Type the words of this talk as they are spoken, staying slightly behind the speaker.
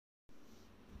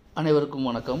அனைவருக்கும்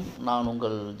வணக்கம். நான்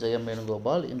உங்கள் ஜெயம்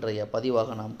வேணுகோபால். இன்றைய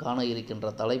பதிவாக நாம் காண இருக்கின்ற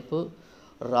தலைப்பு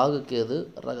ராகு கேது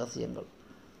ரகசியங்கள்.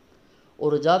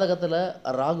 ஒரு ஜாதகத்தில்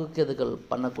ராகு கேதுகள்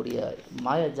பண்ணக்கூடிய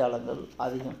மாயஜாலங்கள்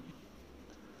அதிகம்.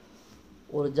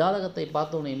 ஒரு ஜாதகத்தை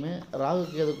பார்த்தோன்னே ராகு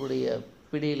கேதுக்குடைய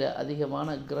பிடியில்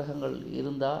அதிகமான கிரகங்கள்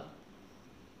இருந்தால்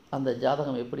அந்த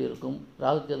ஜாதகம் எப்படி இருக்கும்,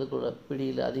 ராகு கேதுக்குள்ள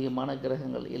பிடியில் அதிகமான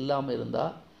கிரகங்கள் இல்லாமல்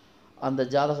இருந்தால் அந்த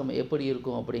ஜாதகம் எப்படி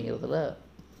இருக்கும் அப்படிங்கிறதுல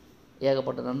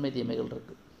ஏகப்பட்ட நன்மை தீமைகள்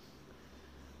இருக்குது.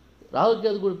 ராகு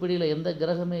கேது பிடியில் எந்த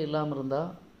கிரகமே இல்லாமல் இருந்தால்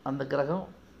அந்த கிரகம்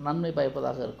நன்மை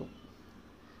பயப்பதாக இருக்கும்.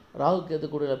 ராகு கேது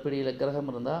பிடியில் கிரகம்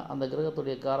இருந்தால் அந்த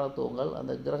கிரகத்துடைய காரத்துவங்கள்,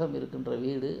 அந்த கிரகம் இருக்கின்ற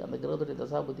வீடு, அந்த கிரகத்துடைய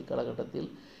தசாபுத்தி காலகட்டத்தில்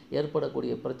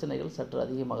ஏற்படக்கூடிய பிரச்சனைகள் சற்று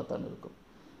அதிகமாகத்தான் இருக்கும்.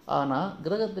 ஆனால்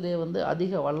கிரகத்திலே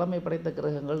அதிக வல்லமை படைத்த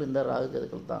கிரகங்கள் இந்த ராகு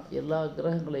கேதுக்கள் தான். எல்லா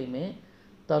கிரகங்களையுமே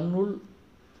தன்னுள்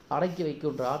அடக்கி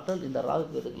வைக்கின்ற ஆற்றல் இந்த ராகு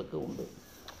கேதுகளுக்கு உண்டு.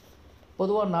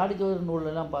 பொதுவாக நாடி ஜோதிட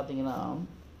நூலெல்லாம் பார்த்தீங்கன்னா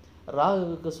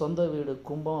ராகுவுக்கு சொந்த வீடு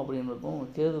கும்பம் அப்படின்னு இருக்கும்,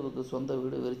 கேதுவுக்கு சொந்த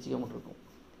வீடு விருச்சிகம் இருக்கும்.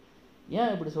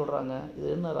 ஏன் இப்படி சொல்கிறாங்க, இது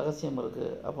என்ன ரகசியம்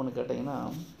இருக்குது அப்படின்னு கேட்டிங்கன்னா,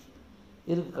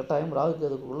 இதுக்கு கட்டாயம் ராகு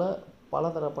கேதுக்குள்ளே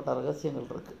பலதரப்பட்ட ரகசியங்கள்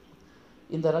இருக்குது.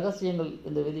 இந்த ரகசியங்கள்,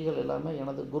 இந்த விதிகள் எல்லாமே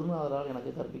எனது குருநாதரால்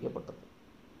எனக்கு கற்பிக்கப்பட்டது.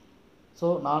 ஸோ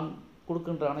நான்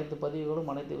கொடுக்கின்ற அனைத்து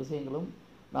பதிவுகளும், அனைத்து விஷயங்களும்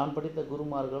நான் படித்த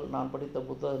குருமார்கள், நான் படித்த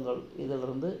புத்தகங்கள்,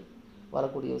 இதிலிருந்து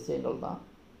வரக்கூடிய விஷயங்கள் தான்.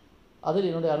 அதில்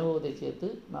என்னுடைய அனுபவத்தை சேர்த்து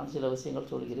நான் சில விஷயங்கள்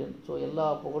சொல்கிறேன். ஸோ எல்லா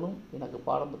புகழும் எனக்கு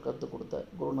பாடம் கற்றுக் கொடுத்த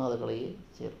குருநாதர்களையே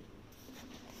சேரும்.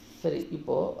 சரி,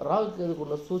 இப்போது ராகு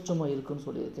கேதுக்குள்ள சூட்சமாக இருக்குன்னு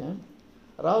சொல்லியிருக்கேன்.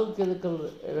 ராகு கேதுக்கள்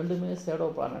ரெண்டுமே ஷேடோ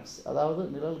பிளானட்ஸ், அதாவது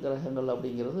நிழல் கிரகங்கள்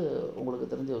அப்படிங்கிறது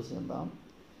உங்களுக்கு தெரிஞ்ச விஷயந்தான்.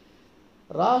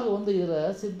 ராகு இதில்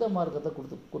சித்த மார்க்கத்தை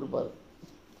கொடுப்பார்,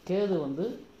 கேது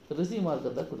ரிஷி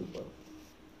மார்க்கத்தை குறிப்பார்.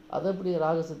 அதை எப்படி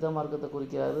ராகு சித்த மார்க்கத்தை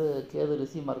குறிக்கிறாரு, கேது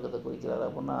ரிஷி மார்க்கத்தை குறிக்கிறாரு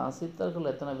அப்படின்னா, சித்தர்கள்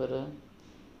எத்தனை பேர்?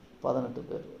 18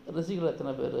 பேர். ரிஷிகள்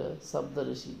எத்தனை பேர்? சப்த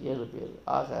ரிஷி 7 பேர்.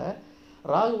 ஆக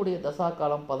ராகுவுடைய தசா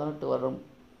காலம் 18 வருடம்,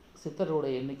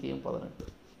 சித்தர்களுடைய எண்ணிக்கையும் 18.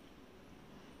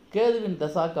 கேதுவின்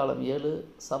தசா காலம் 7,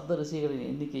 சப்த ரிஷிகளின்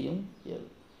எண்ணிக்கையும் 7.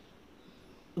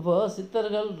 இப்போ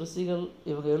சித்தர்கள், ரிஷிகள்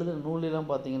இவங்க எழுதின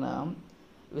நூலெல்லாம் பார்த்தீங்கன்னா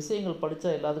விஷயங்கள்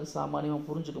படித்தா எல்லாத்துக்கும் சாமானியமாக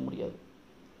புரிஞ்சுக்க முடியாது.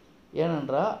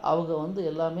 ஏனென்றால் அவங்க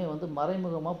எல்லாமே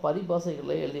மறைமுகமாக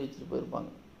பரிபாசைகளில் எழுதி வச்சுட்டு போயிருப்பாங்க.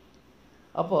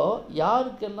 அப்போது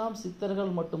யாருக்கெல்லாம்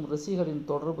சித்தர்கள் மற்றும் ரிஷிகளின்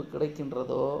தொடர்பு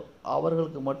கிடைக்கின்றதோ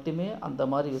அவர்களுக்கு மட்டுமே அந்த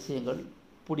மாதிரி விஷயங்கள்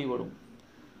பிடிபடும்.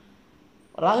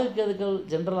 ராகு கேதுக்கள்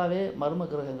ஜென்ரலாகவே மர்ம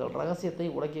கிரகங்கள், ரகசியத்தை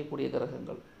உடைக்கக்கூடிய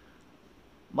கிரகங்கள்.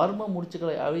 மர்ம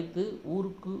முடிச்சுக்களை அழித்து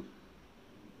ஊருக்கு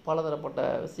பலதரப்பட்ட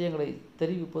விஷயங்களை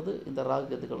தெரிவிப்பது இந்த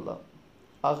ராகு கேதுக்கள் தான்.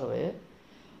 ஆகவே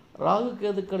ராகு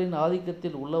கேதுக்களின்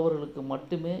ஆதிக்கத்தில் உள்ளவர்களுக்கு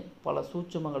மட்டுமே பல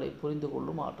சூட்சுமங்களை புரிந்து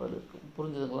கொள்ளும் ஆற்றல் இருக்கும்.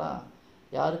 புரிஞ்சுதுங்களா?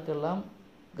 யாருக்கெல்லாம்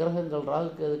கிரகங்கள் ராகு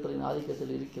கேதுக்களின்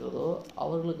ஆதிக்கத்தில் இருக்கிறதோ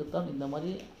அவர்களுக்குத்தான் இந்த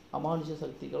மாதிரி அமானுஷ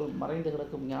சக்திகள், மறைந்து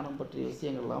கிடக்கும் ஞானம் பற்றிய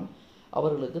விஷயங்கள்லாம்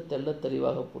அவர்களுக்கு தெள்ள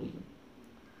தெளிவாக புரியும்.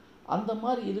 அந்த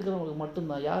மாதிரி இருக்கிறவங்களுக்கு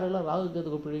மட்டும்தான், யாரெல்லாம் ராகு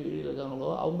கேதுக்கு பிடியில்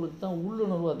இருக்காங்களோ அவங்களுக்கு தான்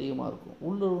உள்ளுணர்வு அதிகமாக இருக்கும்.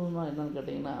 உள்ளுணர்வுனா என்னன்னு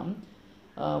கேட்டிங்கன்னா,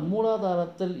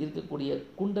 மூலாதாரத்தில் இருக்கக்கூடிய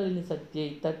குண்டலினி சக்தியை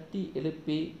தட்டி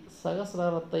எழுப்பி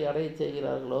சகசிராரத்தை அடைய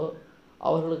செய்கிறார்களோ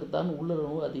அவர்களுக்கு தான்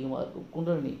உள்ளுணர்வு அதிகமாக இருக்கும்.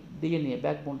 குண்டலினி டிஎன்ஏ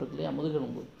பேக் போன் இருக்கு இல்லையா,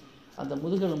 முதுகெலும்பு, அந்த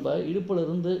முதுகெலும்பை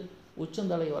இடுப்பிலிருந்து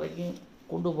உச்சந்தலை வரைக்கும்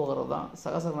கொண்டு போகிறது தான்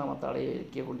சகசிரநாமத்தை அடைய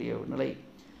வைக்கக்கூடிய நிலை.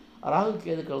 ராகு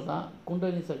கேதுக்கள் தான்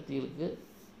குண்டலினி சக்திகளுக்கு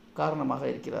காரணமாக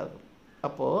இருக்கிறார்கள்.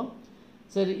 அப்போது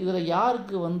சரி, இதில்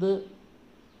யாருக்கு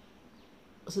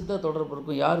சித்த தொடர்பு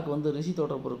இருக்கும், யாருக்கு ரிஷி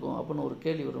தொடர்பு இருக்கும் அப்படின்னு ஒரு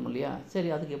கேள்வி வரும் இல்லையா? சரி,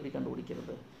 அதுக்கு எப்படி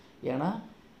கண்டுபிடிக்கிறது? ஏன்னா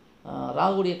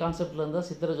ராகுடைய கான்செப்டில் இருந்தால்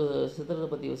சித்தரை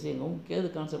பற்றிய விஷயங்களும்,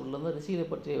 கேது கான்செப்டில் இருந்தால் ரிஷிகளை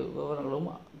பற்றிய விவரங்களும்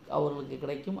அவர்களுக்கு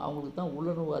கிடைக்கும். அவங்களுக்கு தான்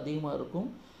உள்ளுணர்வு அதிகமாக இருக்கும்,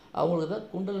 அவங்களுக்கு தான்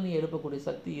குண்டலினியை எழுப்பக்கூடிய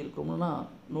சக்தி இருக்கும்னு நான்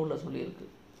நூலில் சொல்லியிருக்கு.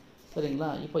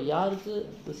 சரிங்களா? இப்போ யாருக்கு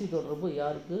ரிஷி தொடர்பு,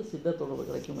 யாருக்கு சித்த தொடர்பு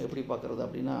கிடைக்கும் எப்படி பார்க்குறது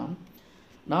அப்படின்னா,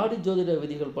 நாடி ஜோதிட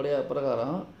விதிகள்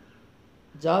பிரகாரம்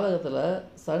ஜாதகத்தில்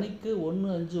சனிக்கு 1,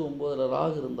 5, 9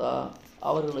 ராகு இருந்தால்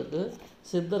அவர்களுக்கு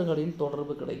சித்தர்களின்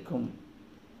தொடர்பு கிடைக்கும்.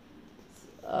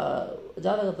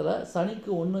 ஜாதகத்தில்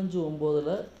சனிக்கு 1, 5,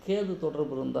 9 கேது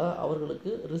தொடர்பு இருந்தால்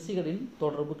அவர்களுக்கு ரிஷிகளின்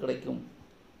தொடர்பு கிடைக்கும்.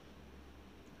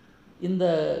 இந்த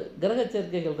கிரக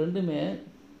சேர்க்கைகள் ரெண்டுமே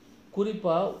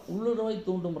குறிப்பாக உள்ளுணர்வை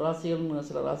தூண்டும் ராசிகள்னு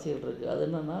சில ராசிகள் இருக்குது. அது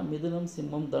என்னென்னா மிதுனம்,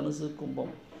 சிம்மம், தனுசு,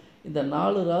 கும்பம். இந்த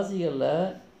 4 ராசிகளில்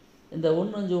இந்த 1,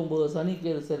 5, 9 சனி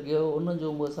கேது சேர்க்கையோ, 1, 5,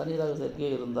 9 சனி ராகு சேர்க்கையோ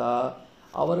இருந்தால்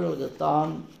அவர்களுக்கு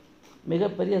தான்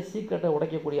மிகப்பெரிய சீக்கிரட்டை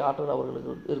உடைக்கக்கூடிய ஆற்றல்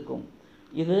அவர்களுக்கு இருக்கும்.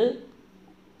 இது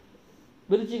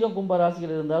விருச்சிகம், கும்ப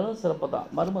ராசிகள் இருந்தாலும் சிறப்பு தான்,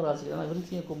 மர்ம ராசிகள். ஏன்னா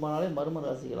விருச்சிகம், கும்பனாலே மர்ம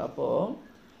ராசிகள். அப்போது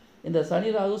இந்த சனி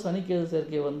ராகு சனி கேது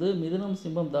சேர்க்கை மிதுனம்,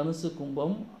 சிம்மம், தனுசு,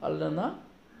 கும்பம் அல்லனா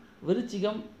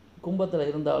விருச்சிகம், கும்பத்தில்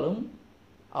இருந்தாலும்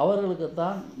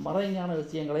அவர்களுக்குத்தான் மறைஞான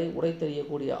விஷயங்களை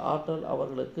உடைத்தெறியக்கூடிய ஆற்றல்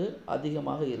அவர்களுக்கு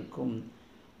அதிகமாக இருக்கும்.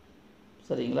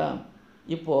 சரிங்களா?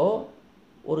 இப்போது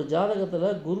ஒரு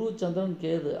ஜாதகத்தில் குரு, சந்திரன்,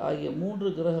 கேது ஆகிய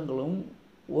 3 கிரகங்களும்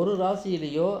ஒரு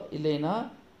ராசியிலேயோ இல்லைன்னா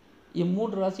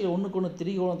இம்மூன்று ராசியில் ஒன்றுக்கு ஒன்று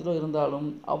திரிகோணத்திலோ இருந்தாலும்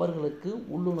அவர்களுக்கு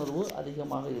உள்ளுணர்வு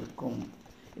அதிகமாக இருக்கும்.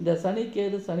 இந்த சனி,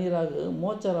 கேது, சனி, ராகு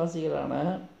மோட்ச ராசிகளான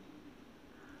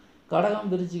கடகம்,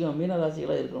 விருச்சிகம், மீன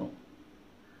ராசிகளாக இருக்கணும்.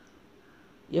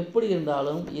 எப்படி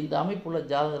இருந்தாலும் இந்த அமைப்புள்ள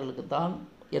ஜாதகர்களுக்கு தான்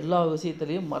எல்லா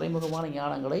விஷயத்திலையும் மறைமுகமான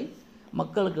ஞானங்களை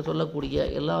மக்களுக்கு சொல்லக்கூடிய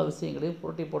எல்லா விஷயங்களையும்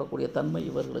புரட்டி போடக்கூடிய தன்மை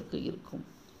இவர்களுக்கு இருக்கும்.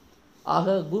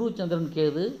 ஆக குரு, சந்திரன்,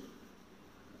 கேது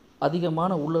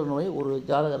அதிகமான உள்ளுணர்வை ஒரு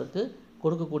ஜாதகருக்கு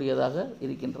கொடுக்கக்கூடியதாக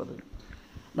இருக்கின்றது.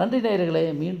 நன்றி நேயர்களே,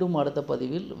 மீண்டும் அடுத்த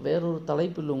பதிவில் வேறொரு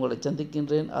தலைப்பில் உங்களை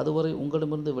சந்திக்கின்றேன். அதுவரை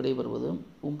உங்களிடமிருந்து விடைபெறுவது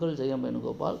உங்கள் ஜெயம்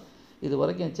வேணுகோபால். இது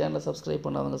வரைக்கும் என் சேனலை சப்ஸ்கிரைப்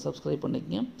பண்ணாதவங்க சப்ஸ்கிரைப்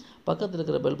பண்ணிக்கங்க. பக்கத்தில்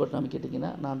இருக்கிற பெல் பட்டன்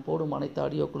அமைக்கிட்டிங்கன்னா நான் போடும் அனைத்து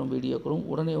ஆடியோக்களும் வீடியோக்களும்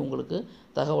உடனே உங்களுக்கு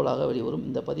தகவலாக வெளிவரும்.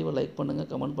 இந்த பதிவை லைக் பண்ணுங்கள்,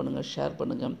 கமெண்ட் பண்ணுங்கள், ஷேர்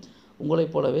பண்ணுங்கள்.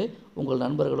 உங்களைப் போலவே உங்கள்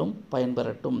நண்பர்களும்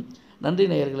பயன்பெறட்டும். நன்றி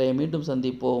நேயர்களே, மீண்டும்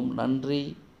சந்திப்போம். நன்றி,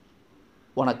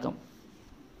 வணக்கம்.